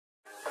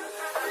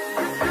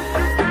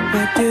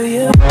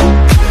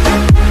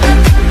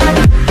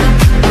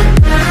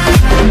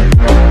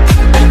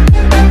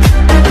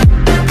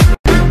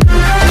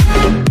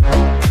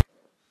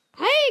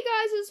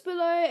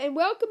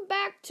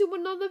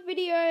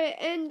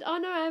and I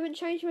know I haven't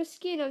changed my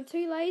skin. I'm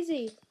too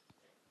lazy.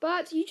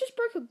 But you just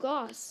broke a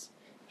glass.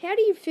 How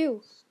do you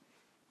feel?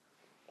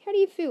 How do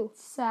you feel?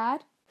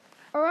 Sad.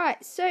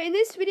 Alright, so in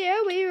this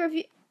video we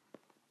review...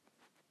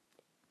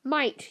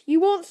 Mate, you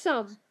want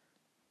some?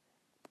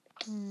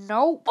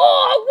 Nope.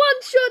 Oh,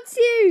 one shots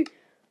you!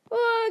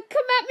 Oh,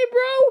 come at me,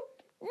 bro!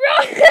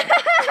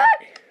 Run!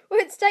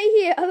 Wait, stay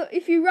here.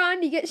 If you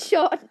run, you get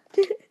shot.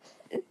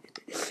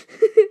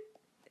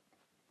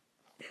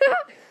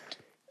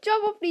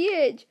 Jump off the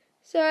edge.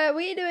 So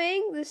we're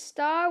doing the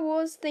Star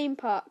Wars theme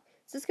park.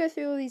 So let's go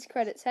through all these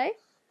credits, hey?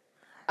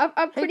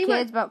 I've pretty Who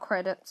cares much... about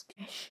credits?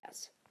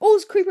 Oh,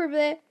 there's a creeper over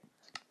there.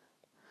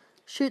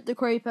 Shoot the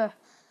creeper.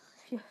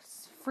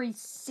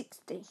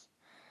 360.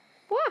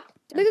 Wow,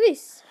 look at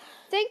this.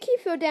 Thank you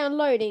for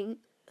downloading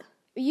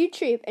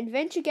YouTube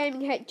Adventure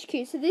Gaming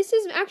HQ. So this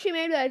is actually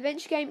made by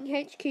Adventure Gaming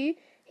HQ.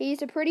 He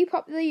is a pretty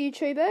popular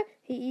YouTuber.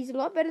 He's a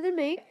lot better than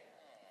me.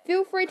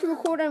 Feel free to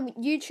record on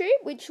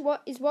YouTube, which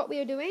is what we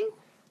are doing.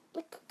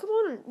 Like, come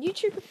on,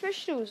 YouTube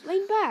professionals,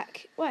 lean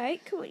back.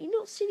 Wait, come on, you're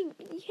not sitting.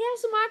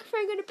 How's the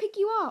microphone going to pick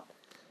you up?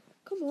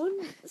 Come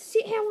on,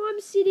 sit how I'm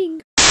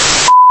sitting.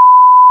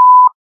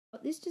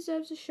 This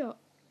deserves a shot.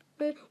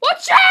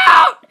 Watch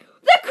out!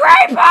 The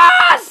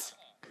creepers!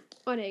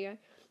 Oh, there you go.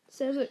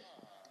 So look,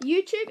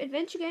 YouTube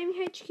Adventure Gaming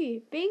HQ.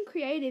 Being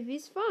creative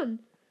is fun.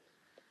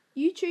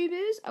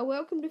 YouTubers are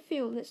welcome to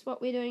film. That's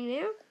what we're doing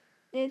now.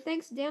 And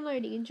thanks for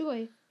downloading.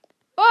 Enjoy.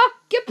 Oh,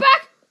 get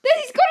back!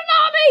 He's got an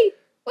army!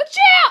 Watch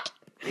out!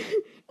 No,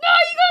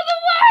 you got the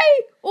way!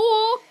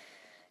 Or,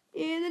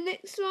 and the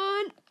next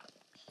one.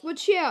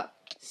 Watch out.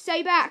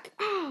 Stay back.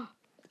 Ah,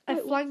 I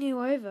flung you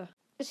over.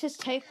 It says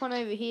take one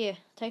over here.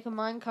 Take a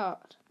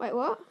minecart. wait,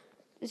 what?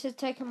 It says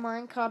take a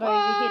minecart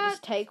over here.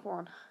 Just take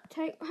one.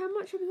 How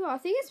much have we got? I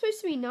think it's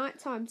supposed to be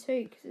nighttime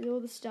too, because of all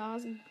the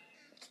stars and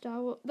Star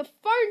Wars. The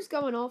phone's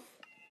going off.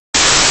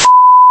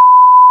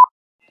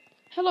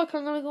 Hey, look,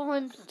 I'm gonna go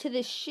into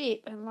this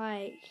ship and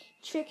like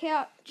Check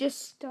out.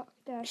 just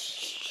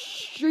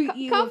shoot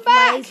you come with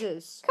back!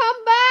 lasers.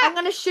 Come back! I'm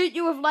gonna shoot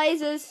you with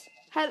lasers.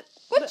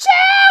 Watch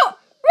out!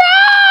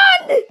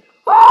 Run!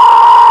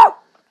 Oh!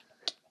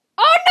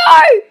 Oh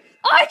no!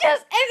 I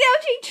just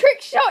MLG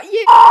trick shot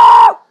you!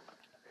 Oh!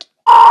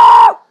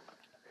 Oh!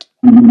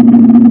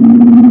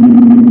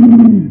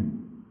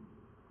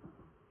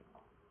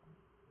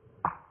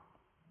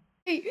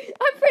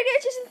 I'm pretty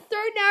much just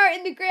thrown an arrow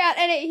in the ground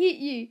and it hit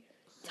you.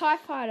 TIE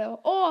fighter.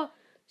 Oh,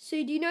 so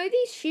do you know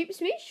these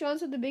ships, Mitch?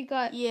 Ones with the big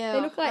like, Yeah,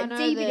 they look like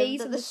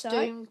DVDs on the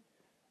side.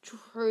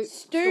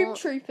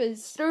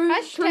 Stormtroopers.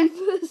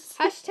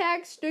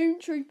 Hashtag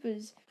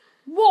Stormtroopers.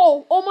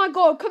 Whoa! Oh my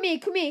god! Come here!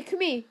 Come here!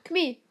 Come here! Come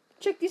here!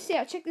 Check this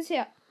out! Check this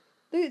out!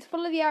 Look, it's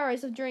full of the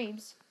arrows of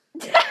dreams.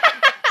 I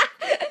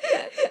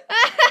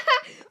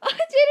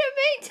didn't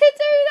mean to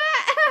do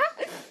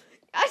that.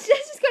 I was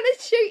just gonna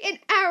shoot an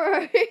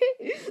arrow, and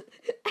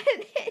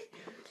then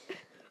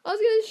I was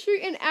gonna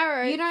shoot an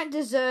arrow. You don't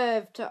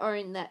deserve to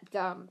own that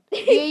gun.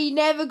 You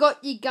never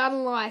got your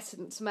gun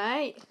license,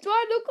 mate. Do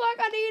I look like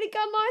I need a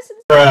gun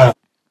license? Bruh.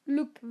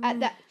 Look at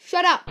that.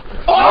 Shut up.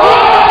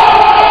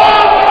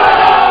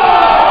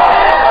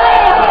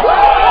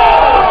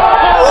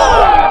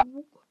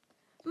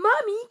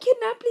 Mommy, can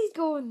I please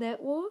go on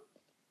that one?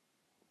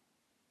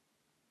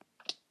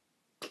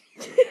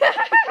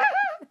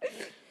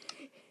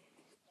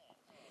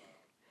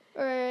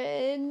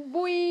 And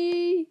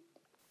boy.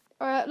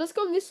 Alright, let's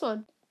go on this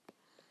one.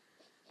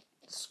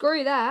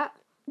 Screw that.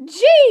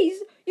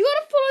 Jeez! You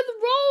gotta follow the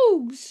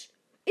rules!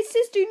 It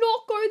says do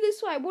not go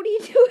this way. What are you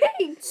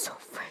doing? So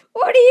friendly.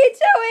 What are you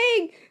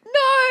doing?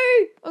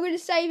 No! I'm gonna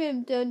save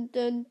him. Dun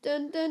dun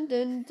dun dun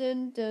dun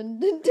dun dun dun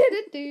dun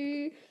dun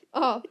dun.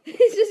 Oh,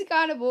 this is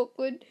kind of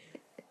awkward.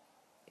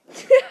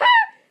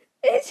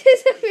 It's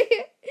just a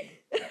bit.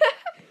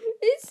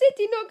 It said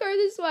do not go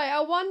this way.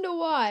 I wonder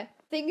why. I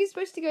think you're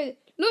supposed to go.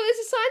 Look, there's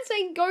a sign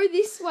saying go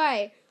this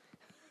way.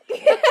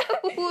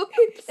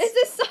 There's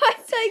a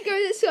sign saying go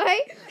this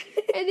way,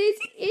 and this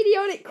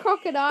idiotic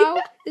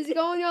crocodile is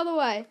going the other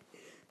way.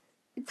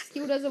 It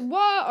still doesn't work.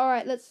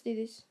 Alright, let's do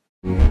this.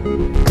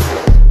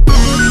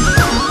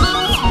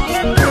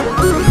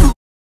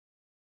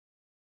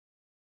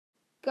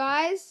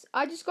 Guys,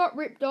 I just got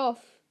ripped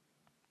off.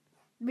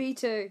 Me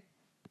too.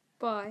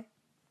 Bye.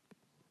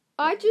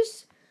 I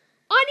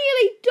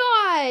nearly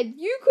died.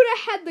 You could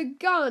have had the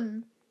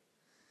gun.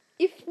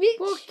 If Mitch...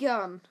 What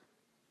gun?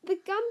 The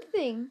gun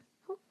thing.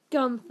 What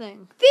gun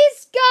thing?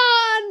 This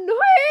gun!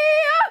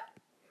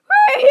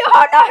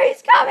 Oh no,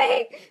 he's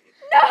coming!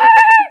 No!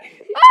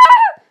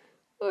 Ah!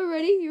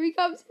 Already, here he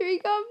comes, here he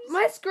comes.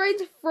 My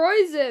screen's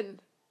frozen.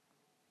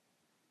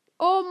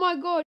 Oh my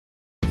god.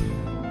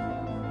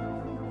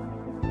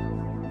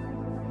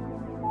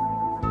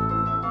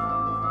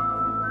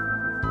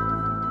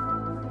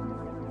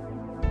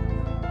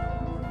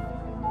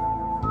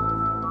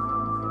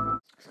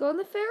 Let's go on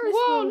the Ferris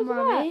Whoa, wheel, look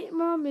at Mummy.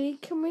 Mummy,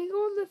 can we go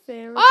on the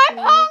Ferris I'm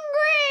wheel?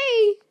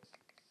 hungry!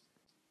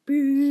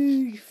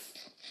 Beef.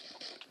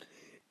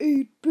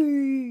 Eat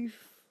beef.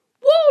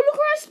 Whoa, Whoa, look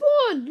where I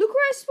spawn. Look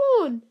where I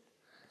spawn.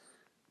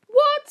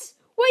 What?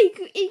 Wait,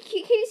 can you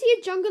see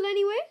a jungle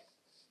anywhere?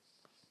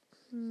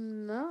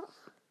 No.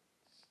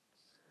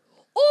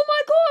 Oh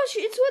my gosh,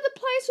 it's where the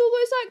place all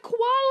those like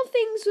koala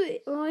things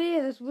were. Oh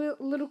yeah, there's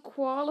little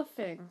koala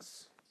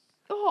things.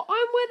 Oh,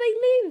 I'm where they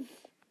live.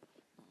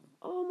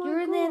 Oh my god.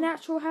 You're in their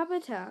natural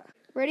habitat.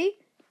 Ready?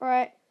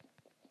 Alright.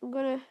 I'm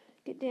gonna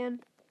get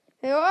down.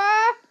 Here,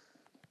 ah!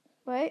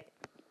 Wait.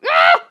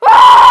 Ah!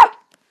 Ah!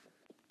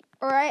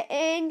 Alright,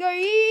 and go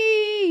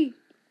yee!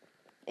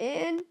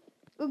 And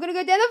we're gonna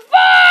go down the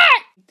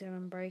fight!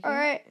 Down breaking.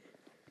 Alright.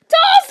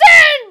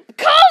 Dawson!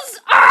 Cuz!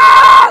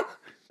 Ah!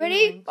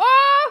 Ready?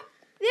 Oh!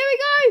 There we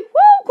go!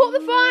 Woo! Caught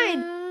the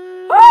fine!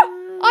 Ah!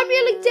 I'm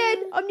nearly dead!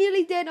 I'm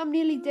nearly dead! I'm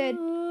nearly dead!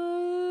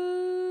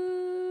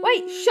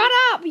 Wait, shut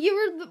up!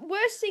 You're the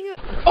worst thing.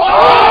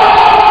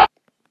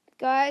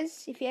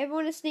 Guys, if you ever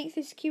want to sneak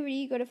through security,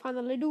 you got to find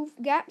the little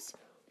gaps.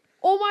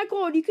 Oh my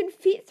god, you can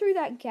fit through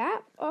that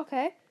gap?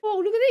 Okay.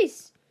 Oh, look at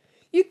this.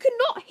 You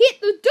cannot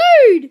hit the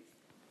dude!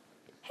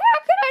 How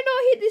can I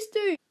not hit this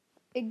dude?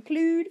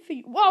 Include for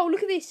you. Whoa,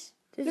 look at this.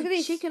 There's look at a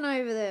this. chicken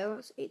over there.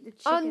 Let's eat the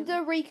chicken.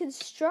 Under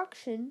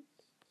reconstruction.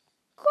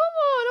 Come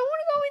on, I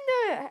want to go in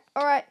there.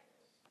 Alright.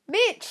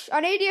 Mitch, I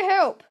need your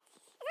help.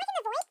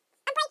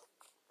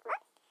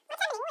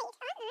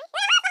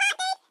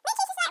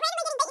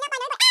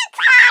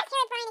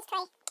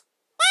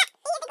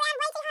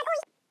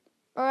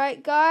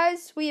 Alright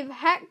guys, we have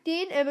hacked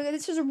in and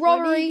this is a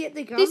robbery.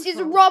 This is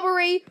a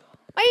robbery.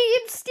 I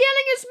am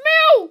stealing his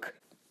milk!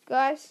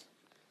 Guys,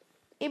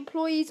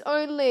 employees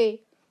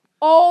only.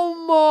 Oh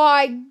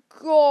my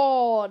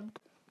god.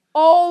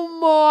 Oh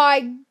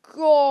my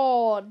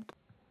god.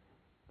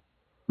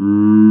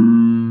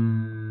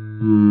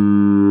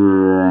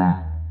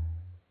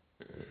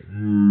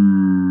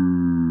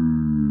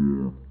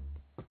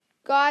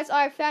 Guys,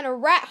 I found a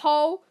rat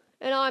hole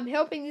and I'm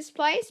helping this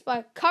place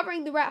by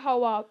covering the rat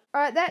hole up.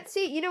 Alright, that's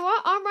it. You know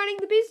what? I'm running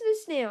the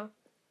business now.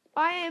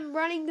 I am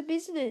running the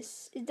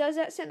business. Does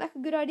that sound like a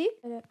good idea?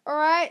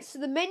 Alright, so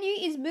the menu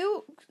is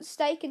milk,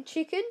 steak and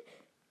chicken.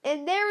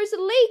 And there is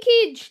a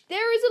leakage.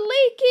 There is a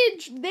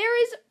leakage.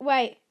 There is...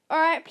 Wait.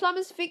 Alright,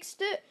 plumbers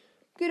fixed it.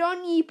 Good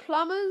on ye,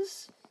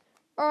 plumbers.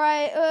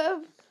 Alright,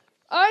 open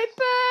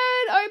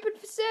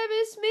for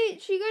service.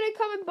 Mitch, you gonna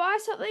come and buy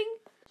something?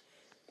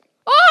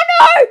 Oh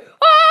no!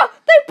 Oh,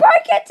 they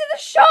broke into the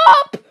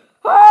shop!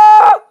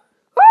 Oh!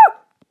 Oh!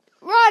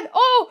 Run!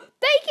 Oh,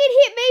 they can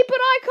hit me,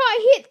 but I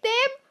can't hit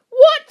them.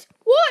 What?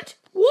 What?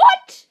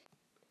 What?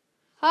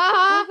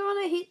 I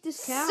can't hit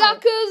this cow.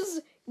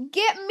 Suckers,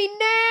 get me now!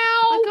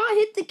 I can't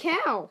hit the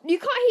cow. You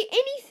can't hit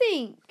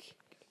anything.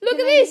 Look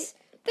at this.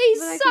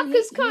 These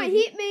suckers can't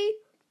hit me.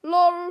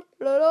 Lol,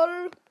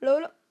 lol,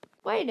 lol.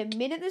 Wait a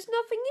minute, there's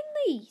nothing in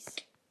these.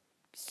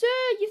 Sir,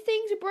 your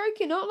things are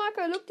broken. Not like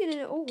I looked in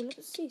it. Oh, look at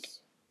this.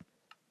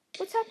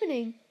 What's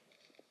happening?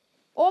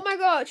 Oh my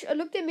gosh, I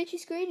looked at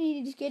Mitch's screen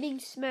and he's getting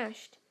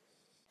smashed.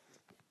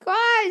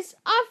 Guys,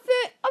 I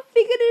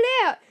figured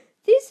it out.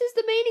 This is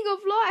the meaning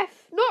of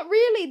life. Not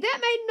really. That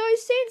made no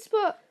sense,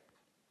 but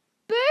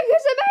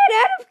burgers are made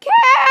out of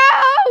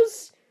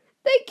cows.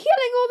 They're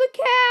killing all the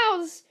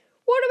cows.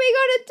 What are we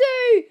going to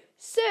do?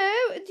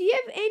 Sir, do you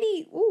have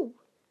any... Ooh.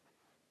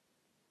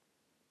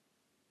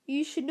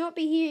 You should not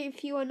be here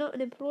if you are not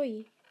an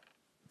employee.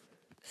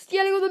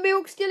 Stealing all the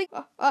milk, stealing...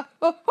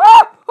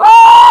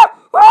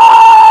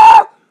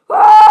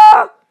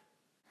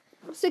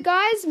 So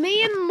guys,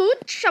 me and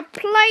Mutch are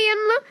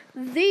playing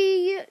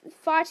the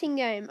fighting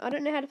game. I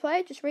don't know how to play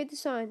it, just read the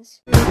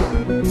signs.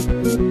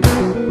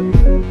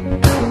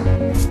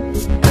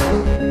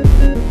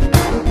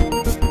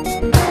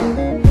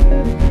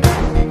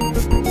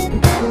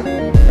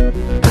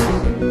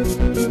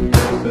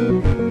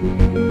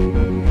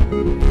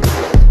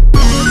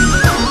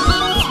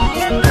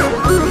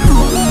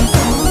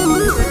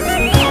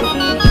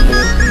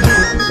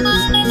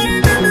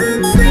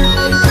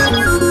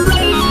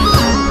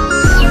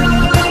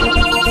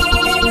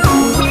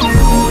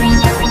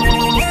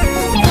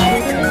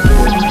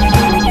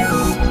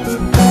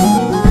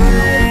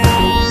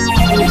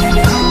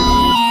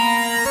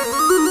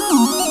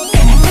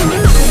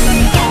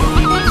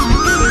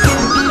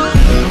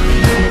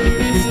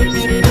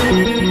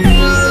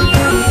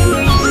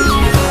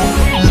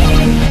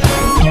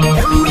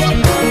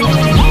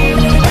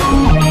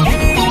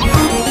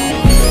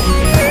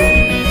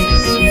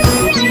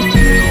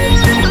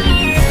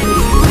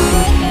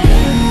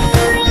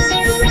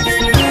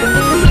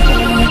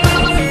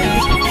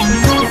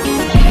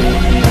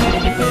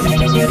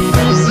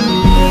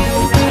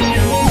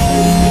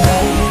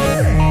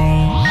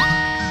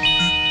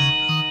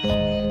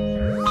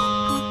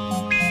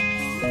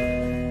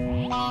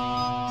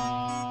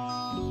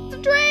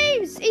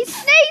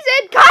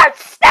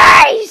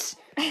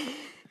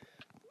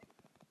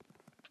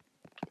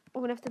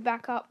 I'm gonna have to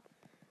back up.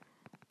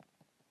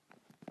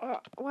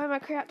 Why am I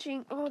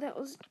crouching? Oh, that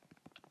was...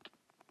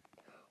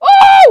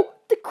 Oh!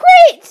 The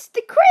crits!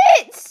 The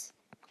crits!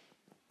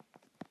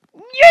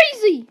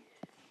 Yeezy!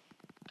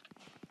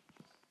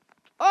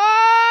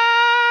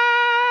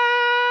 Oh!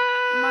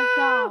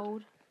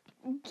 gold.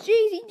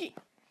 Jeez,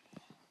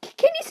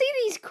 can you see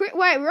these? Wait,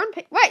 we're on.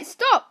 Wait,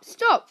 stop.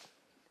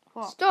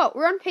 What? Stop.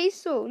 We're on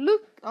Peaceful.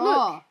 Look.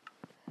 Oh.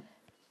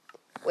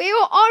 We were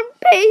on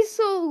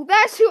Peaceful.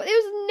 It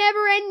was a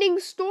never-ending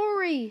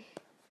story.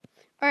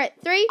 All right,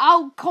 3.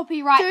 I'll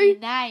copyright 2, your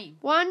name.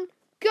 1,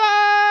 go!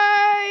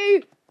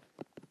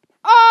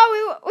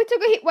 Oh, we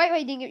took a hit. Wait,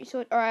 didn't get your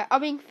sword. All right,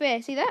 I'm being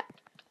fair. See that?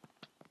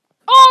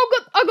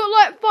 Oh, I got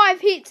like 5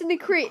 hits in the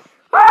crit.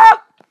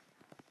 Ah!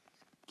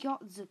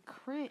 Got the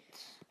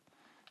crit.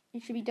 You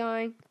should be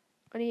dying.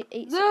 I need to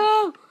eat.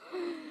 No.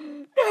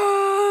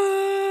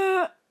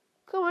 No.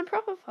 Come on,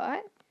 proper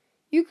fight.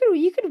 You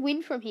could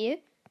win from here.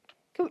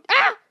 Come on.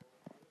 Ah!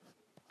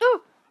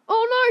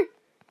 Oh no!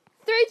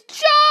 3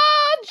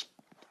 charge!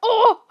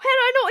 Oh, how did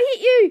I not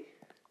hit you?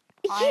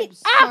 I'm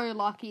so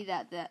lucky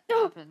that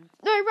happened.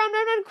 No,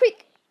 run,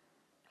 quick!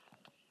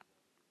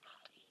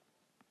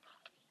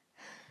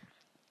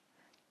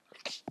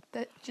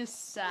 That's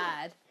just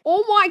sad.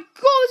 Oh my god,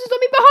 there's a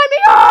zombie behind me!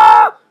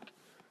 Ah!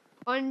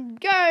 On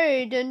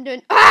go,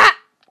 dun. Ah!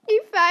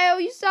 You fail,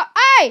 you suck.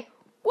 Hey!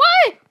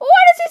 What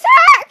is this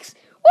hacks?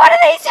 What are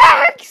these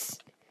hacks?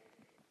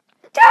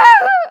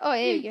 Ah! Oh,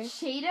 here we go.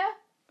 Cheater?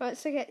 Oh,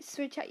 it's okay.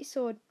 Switch out your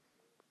sword.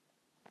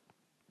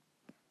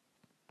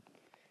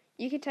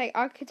 I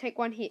could take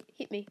 1 hit.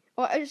 Hit me.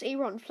 Or I just eat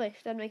rotten flesh.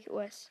 That'd make it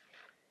worse.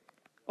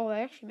 Oh,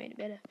 I actually made it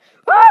better.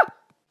 Ah!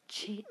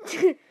 Cheat.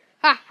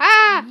 Ha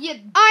ha! Yeah.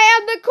 I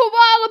am the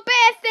koala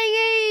bear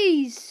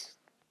thingies!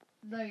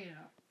 No, you're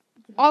not.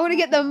 I'm gonna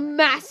get the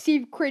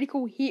massive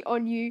critical hit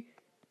on you.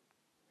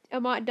 I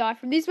might die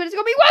from this, but it's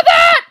gonna be worth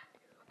it!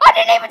 I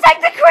didn't even take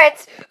the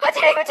crits!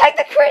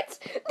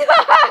 No!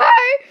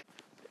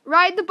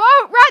 Ride the boat!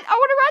 I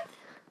wanna ride!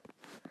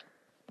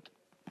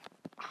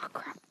 Oh,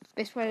 crap.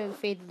 Best way to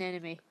defeat an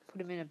enemy, put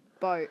him in a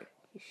boat.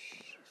 You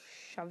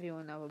shove you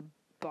in another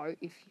boat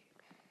if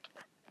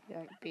you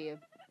don't be a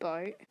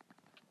boat.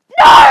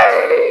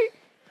 No!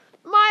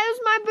 Miles,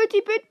 my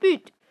booty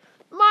boot.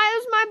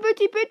 Miles, my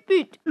booty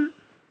boot.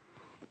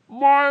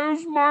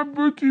 Miles, my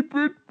booty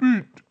boot.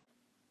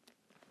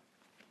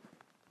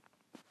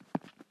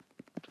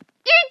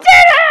 You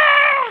did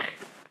it!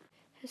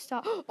 Let's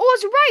start. Oh,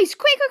 it's a race!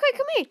 Quick,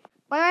 come here.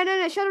 Wait,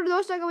 no, shut all the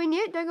doors. Don't go in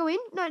yet. Don't go in.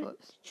 No,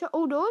 shut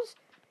all doors.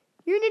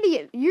 You're an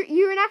idiot.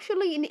 You're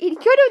actually an idiot.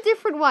 Go to a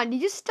different one. You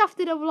just stuffed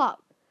it all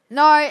up.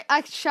 No,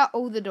 I shut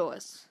all the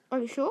doors. Are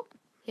you sure?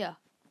 Yeah.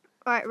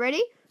 All right,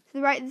 ready? So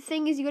the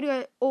thing is, you got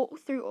to go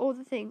through all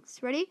the things.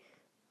 Ready?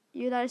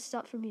 You let us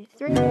start from here.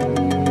 3.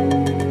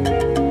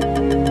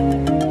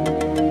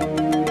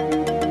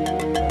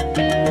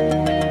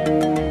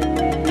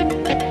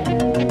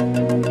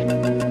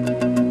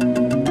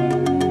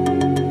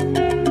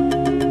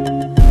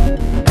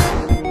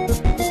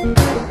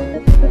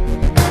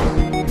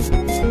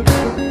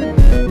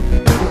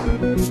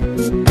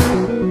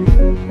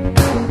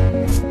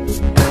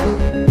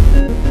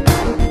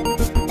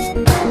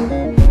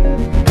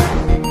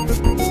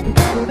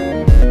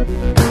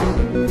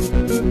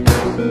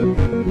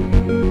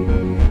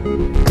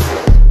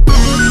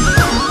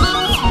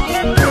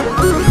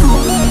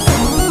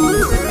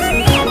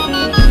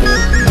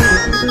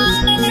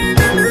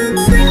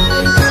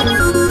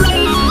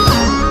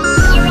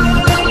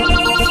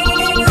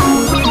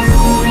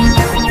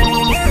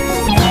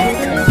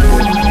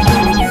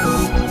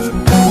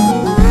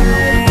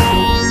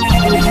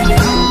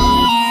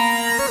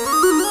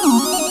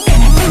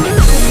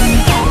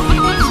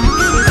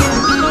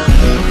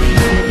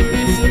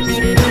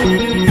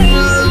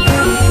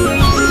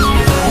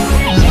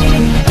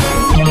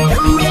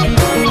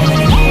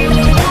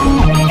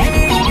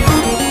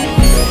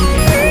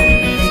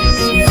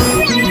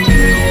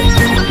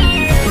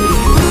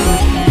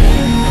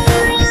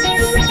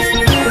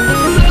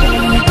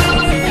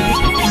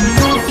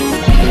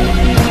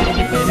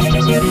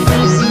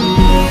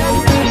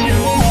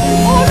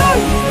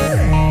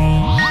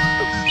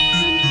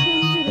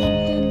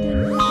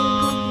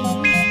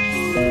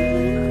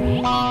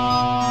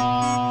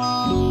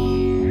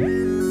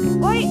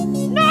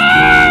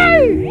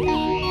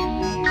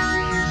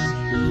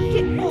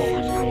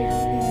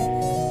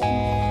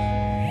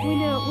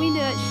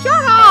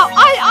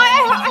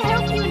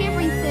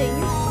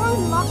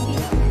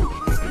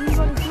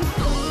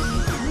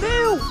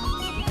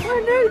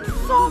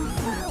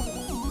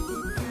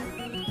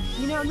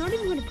 You know, I'm not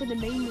even going to put the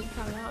main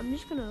colour out. I'm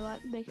just going to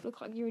make it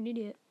look like you're an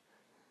idiot.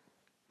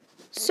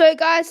 So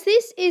guys,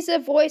 this is a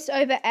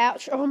voiceover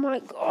outro. Oh my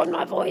god,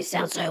 my voice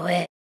sounds so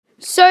weird.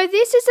 So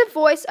this is a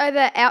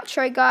voiceover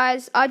outro,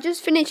 guys. I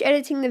just finished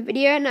editing the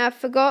video and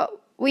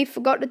we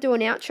forgot to do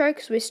an outro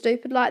because we're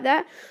stupid like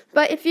that.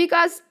 But if you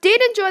guys did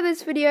enjoy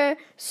this video,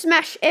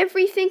 smash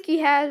everything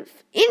you have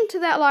into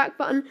that like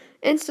button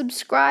and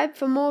subscribe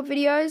for more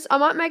videos. I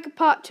might make a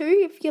part 2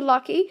 if you're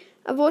lucky.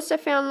 I've also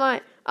found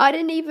I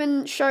didn't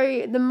even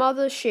show the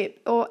mothership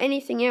or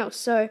anything else.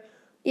 So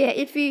yeah,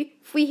 if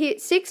we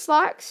hit 6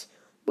 likes,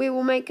 we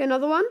will make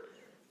another one.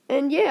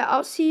 And yeah,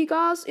 I'll see you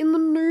guys in the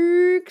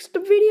next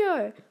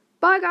video.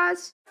 Bye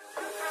guys.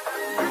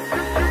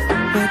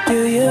 What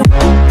do you